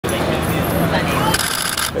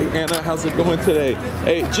Hey Anna, how's it going today?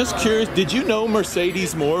 Hey, just curious, did you know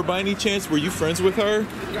Mercedes Morr by any chance? Were you friends with her?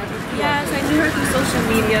 Yes, I knew her through social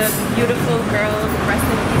media. Beautiful girl, rest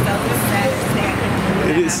in peace. I was sad to say I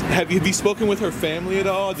couldn't do It is. Have you spoken with her family at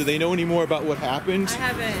all? Do they know any more about what happened? I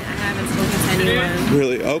haven't spoken to anyone.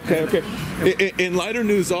 Really? Okay, okay. In lighter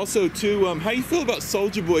news also too, how you feel about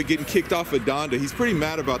Soulja Boy getting kicked off of Donda? He's pretty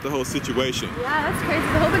mad about the whole situation. Yeah, that's crazy.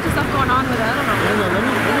 There's a whole bunch of stuff going on with it. I don't know.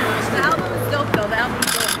 The album is dope though. The album is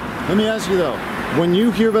dope. Let me ask you though, when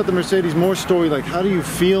you hear about the Mercedes Morr story, like how do you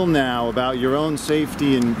feel now about your own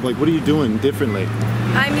safety and like what are you doing differently?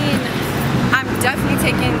 I mean, I'm definitely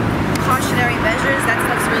taking cautionary measures. That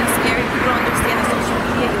stuff's really scary. People don't understand the social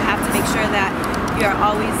media. You have to make sure that you are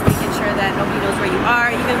always making sure that nobody knows where you are.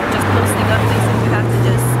 Even just posting up places, you have to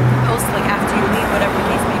just post like after you leave, whatever the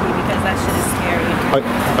case may be, because that shit is scary.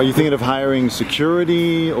 Are you thinking of hiring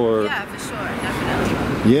security or? Yeah, for sure, definitely.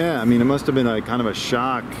 Yeah, I mean, it must have been a kind of a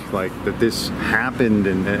shock, like that this happened.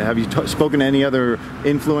 And have you spoken to any other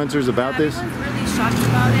influencers about this? Everyone's really shocked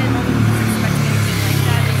about it. Nobody was expecting anything like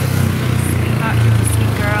that. She was a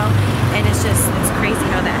sweet girl, and it's crazy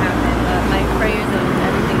how that happened. But my prayers and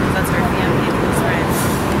everything goes out to her family and close friends.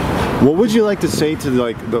 What would you like to say to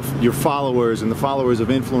like your followers and the followers of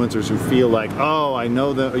influencers who feel like, oh, I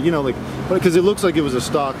know that, you know, like, because it looks like it was a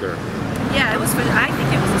stalker. Yeah, I think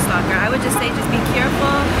it was a stalker. I would just say just be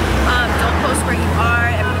careful. Don't post where you are.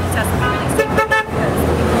 Everyone just has to be really safe because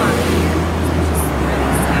people on here, it's just really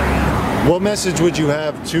scary. What message would you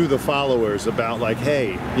have to the followers about like,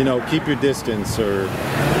 hey, you know, keep your distance or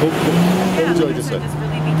what would you like to say? Just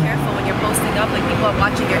really be careful when you're posting up. Like people are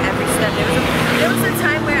watching your every step. There was a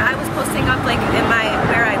time where I was posting up like in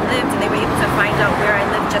where I lived, and they were able to find out where I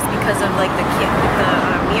lived just because of like the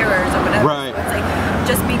mirrors or whatever. Right. So it's like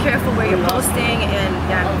just be careful where you're posting, and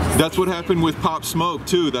yeah. That's what happened with Pop Smoke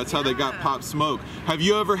too. That's how they got Pop Smoke. Have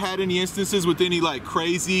you ever had any instances with any like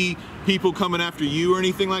crazy people coming after you or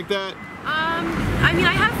anything like that? I mean,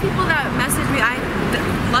 I have people that message me.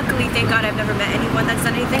 Luckily, thank God, I've never met anyone that's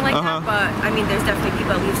done anything like that. But I mean, there's definitely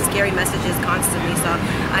people that leave scary messages constantly. So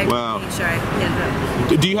I make sure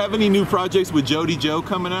I Do you have any new projects with Jody Joe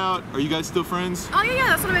coming out? Are you guys still friends? Oh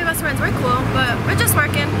yeah, that's one of my best friends. We're cool, but we're just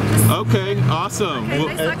working. Okay, awesome. Okay,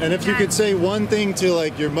 Well, and if you could say one thing to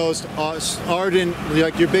like your most ardent,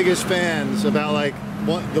 like your biggest fans about like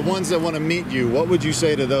the ones that want to meet you, what would you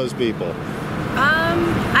say to those people?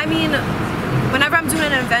 I mean, whenever I'm doing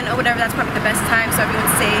an event or whatever, that's probably the best time, so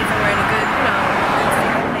everyone's safe and we're in a good,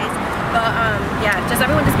 safe place. But yeah, just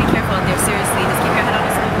everyone just be careful out there, seriously. Just keep your head on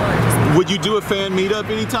a swivel and just would you do a fan meetup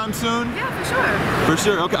anytime soon? Yeah, for sure. For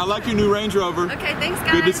sure. Okay, I like your new Range Rover. Okay, thanks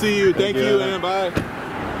guys. Good to see you. Thank you, and bye.